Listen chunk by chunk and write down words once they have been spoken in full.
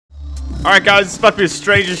Alright guys, it's about to be the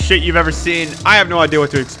strangest shit you've ever seen. I have no idea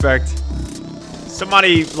what to expect.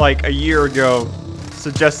 Somebody, like, a year ago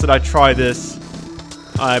suggested I try this.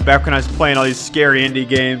 Back when I was playing all these scary indie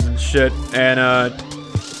games and shit. And,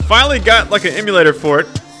 finally got, like, an emulator for it.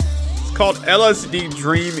 It's called LSD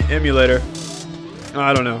Dream Emulator.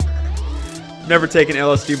 I don't know. Never taken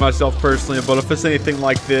LSD myself personally, but if it's anything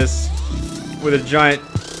like this, with a giant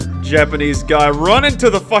Japanese guy running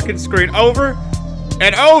to the fucking screen over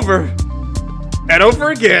and over and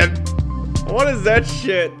over again. What is that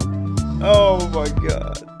shit? Oh my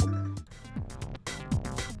god.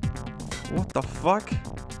 What the fuck?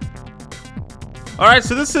 Alright,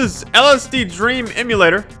 so this is LSD Dream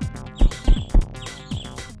Emulator.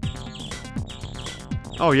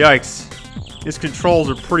 Oh yikes. His controls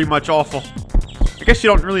are pretty much awful. I guess you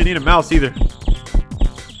don't really need a mouse either.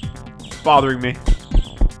 It's bothering me.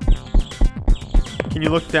 Can you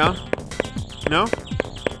look down? No?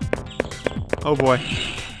 Oh boy.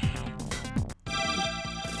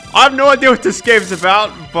 I have no idea what this game's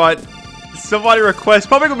about, but somebody requests,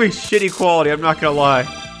 probably gonna be shitty quality, I'm not gonna lie.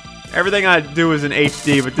 Everything I do is in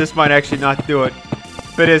HD, but this might actually not do it.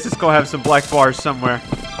 If it is, it's gonna have some black bars somewhere.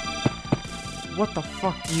 What the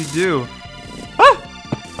fuck do you do? Ah!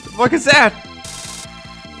 What the fuck is that?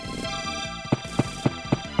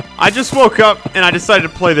 I just woke up and I decided to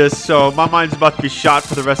play this, so my mind's about to be shot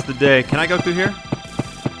for the rest of the day. Can I go through here?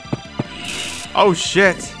 Oh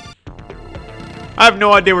shit. I have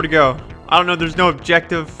no idea where to go. I don't know, there's no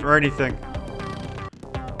objective or anything.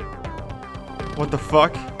 What the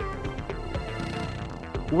fuck?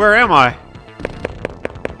 Where am I?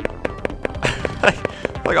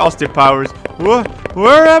 Like Austin Powers.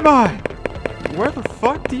 Where am I? Where the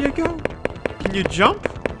fuck do you go? Can you jump?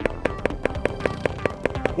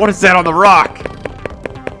 What is that on the rock?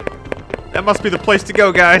 That must be the place to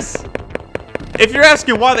go, guys. If you're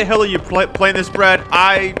asking why the hell are you playing this, Brad,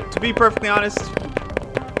 to be perfectly honest,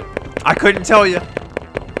 I couldn't tell you.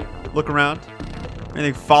 Look around.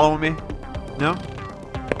 Anything following me? No?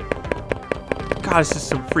 God, this is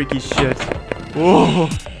some freaky shit. Whoa.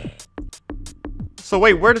 So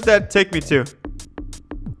wait, where did that take me to?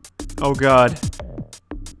 Oh god.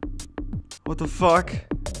 What the fuck?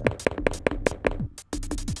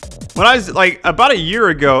 When I was like about a year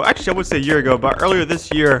ago, actually I would say a year ago, but earlier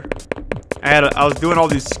this year, I was doing all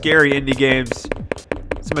these scary indie games.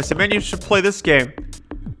 Somebody said, man, you should play this game.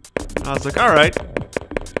 And I was like, alright.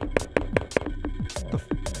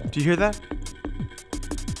 Do you hear that?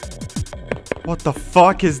 What the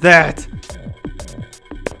fuck is that?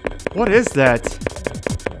 What is that?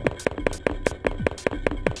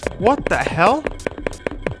 What the hell?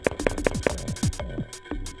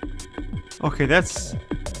 Okay, that's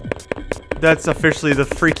officially the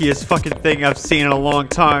freakiest fucking thing I've seen in a long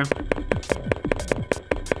time.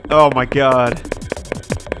 Oh my god.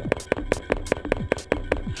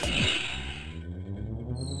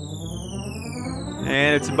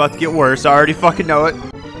 And it's about to get worse. I already fucking know it.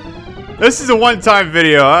 This is a one-time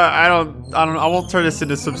video. I won't turn this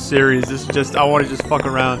into some series. This is just, I want to just fuck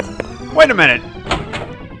around. Wait a minute.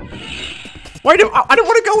 I don't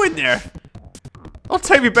want to go in there. Don't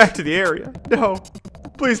take me back to the area. No.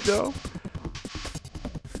 Please no.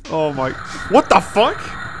 Oh my. What the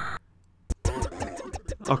fuck?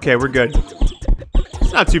 Okay, we're good.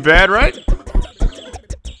 It's not too bad, right?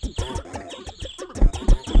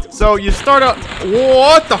 So you start up.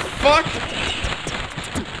 What the fuck?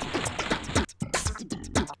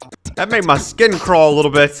 That made my skin crawl a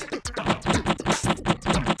little bit.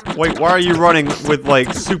 Wait, why are you running with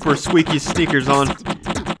like super squeaky sneakers on?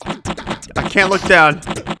 I can't look down.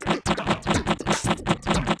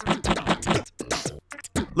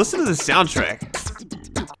 Listen to the soundtrack.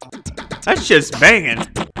 That shit's banging.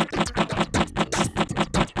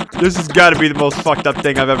 This has got to be the most fucked up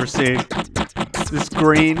thing I've ever seen. This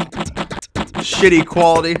green, shitty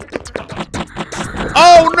quality.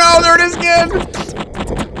 Oh no, there it is again!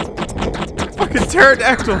 Fucking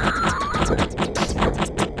pterodactyl.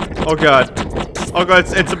 Oh god. Oh god,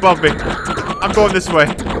 it's above me. I'm going this way.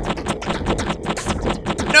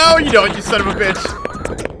 No, you don't, you son of a bitch.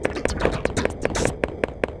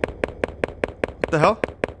 What the hell?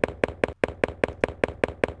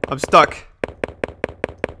 I'm stuck.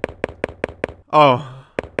 Oh.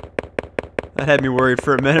 That had me worried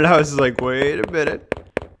for a minute. I was like, wait a minute.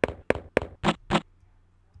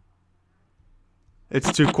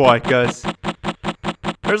 It's too quiet, guys.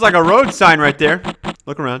 There's like a road sign right there.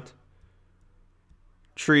 Look around.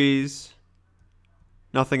 Trees.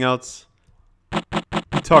 Nothing else.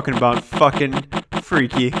 I'm talking about fucking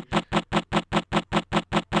freaky.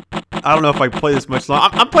 I don't know if I can play this much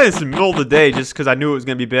longer. I'm playing this in the middle of the day just because I knew it was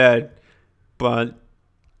going to be bad. but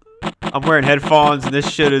I'm wearing headphones and this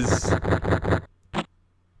shit is...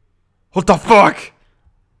 What the fuck?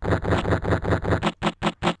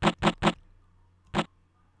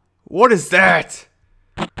 What is that?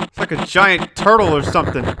 It's like a giant turtle or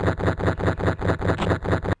something.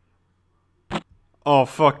 Oh,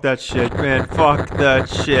 fuck that shit, man. Fuck that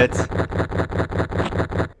shit.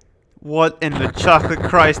 What in the chocolate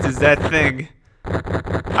Christ is that thing?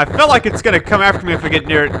 I feel like it's gonna come after me if I get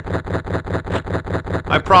near it.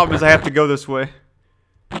 My problem is I have to go this way.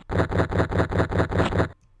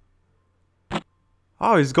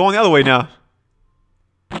 Oh, he's going the other way now.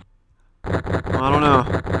 I don't know.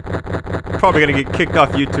 Probably gonna get kicked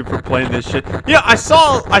off YouTube for playing this shit. Yeah, I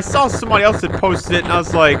saw somebody else that posted it, and I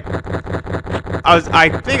was like, I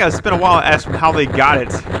think I spent a while asking how they got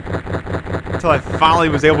it, until I finally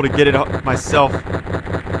was able to get it myself.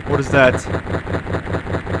 What is that?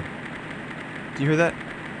 Do you hear that?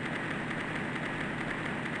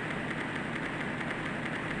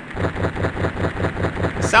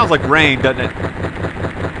 It sounds like rain, doesn't it?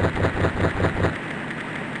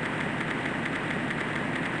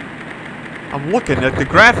 I'm looking at the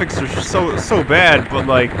graphics are so bad, but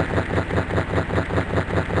like,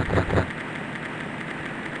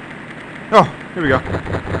 oh, here we go.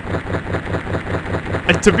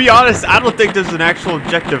 And to be honest, I don't think there's an actual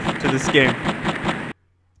objective to this game.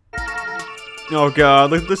 Oh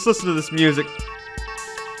god, let's listen to this music.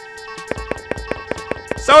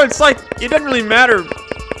 So it's like, it doesn't really matter.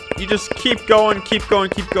 You just keep going,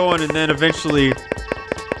 and then eventually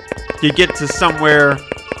you get to somewhere,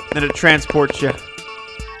 then it transports you.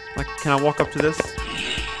 Like, can I walk up to this?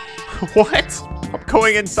 What? I'm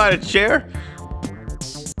going inside a chair?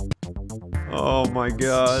 Oh my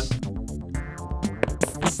god.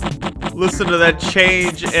 Listen to that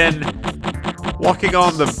change and walking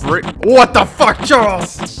on the brick. What the fuck,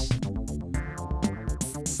 Charles?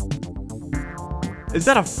 Is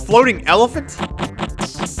that a floating elephant?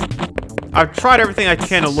 I've tried everything I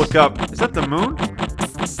can to look up. Is that the moon?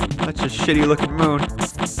 That's a shitty looking moon.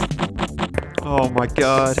 Oh my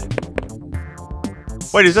god.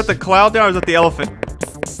 Wait, is that the cloud now or is that the elephant?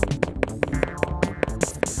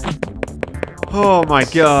 Oh my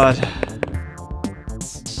god.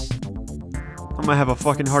 I'm gonna have a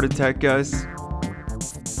fucking heart attack, guys.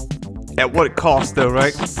 At what cost though,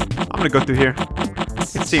 right? I'm gonna go through here.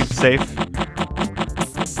 It seems safe.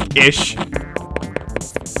 Ish.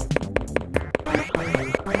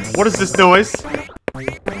 What is this noise?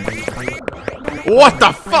 What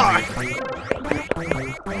the fuck?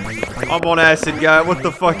 I'm on acid, guy. What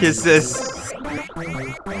the fuck is this?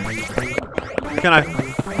 Can I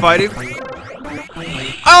fight him?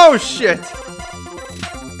 Oh shit!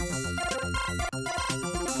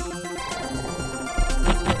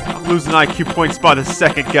 I'm losing IQ points by the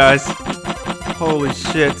second, guys. Holy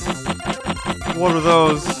shit. What are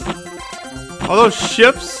those? Are those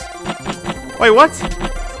ships? Wait, what?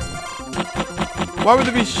 Why would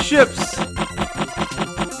there be ships?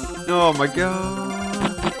 Oh my god.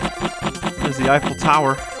 There's the Eiffel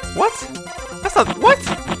Tower. What? That's not... What?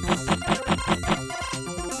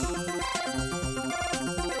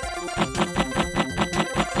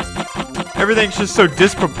 Everything's just so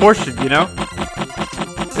disproportionate, you know?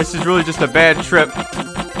 This is really just a bad trip.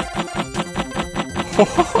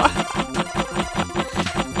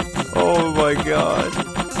 Oh my god.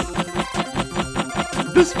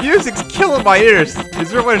 This music's killing my ears. Is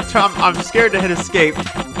there a way to tell? I'm scared to hit escape. Look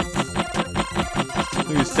at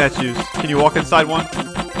these statues. Can you walk inside one?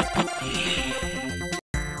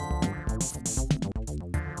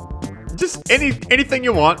 Just anything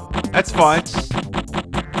you want. That's fine.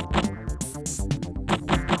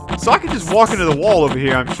 So I can just walk into the wall over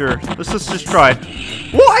here, I'm sure. Let's just try it.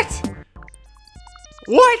 What?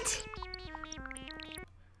 What?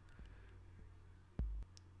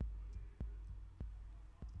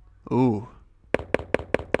 Ooh.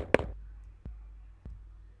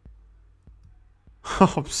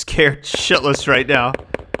 I'm scared shitless right now.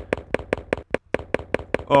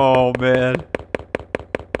 Oh, man.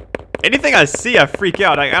 Anything I see, I freak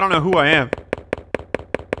out. I don't know who I am.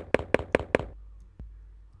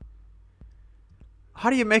 How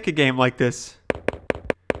do you make a game like this?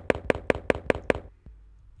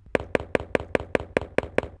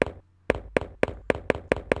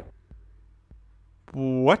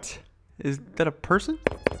 What? Is that a person?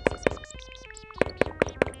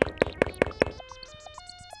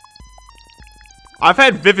 I've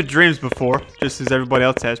had vivid dreams before, just as everybody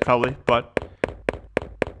else has probably, but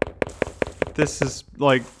this is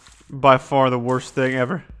like by far the worst thing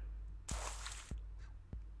ever.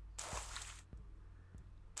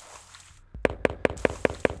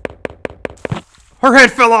 Her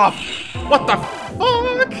head fell off! What the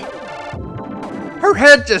fuck? Her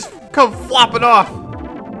head just come flopping off!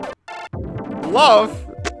 Love?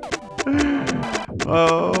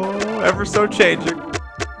 Oh, ever so changing.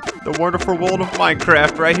 The wonderful world of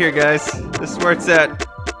Minecraft right here, guys. This is where it's at.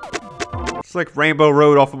 It's like Rainbow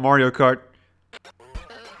Road off of Mario Kart.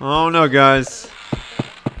 Oh no, guys.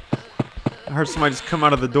 I heard somebody just come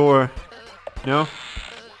out of the door. No?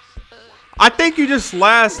 I think you just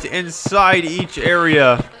last inside each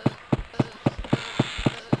area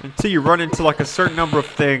until you run into like a certain number of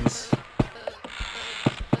things.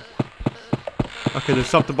 Okay, there's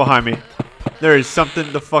something behind me. There is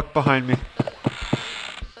something the fuck behind me.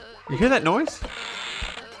 You hear that noise?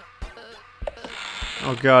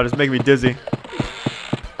 Oh god, it's making me dizzy.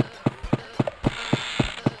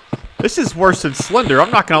 This is worse than Slender, I'm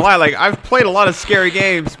not gonna lie. Like, I've played a lot of scary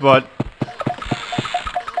games, but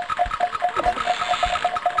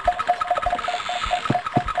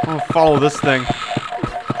I'll follow this thing.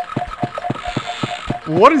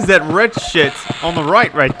 What is that red shit on the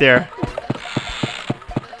right there?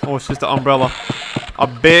 Oh, it's just an umbrella. A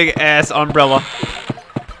big ass umbrella.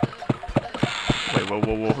 Wait,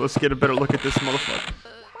 whoa. Let's get a better look at this motherfucker.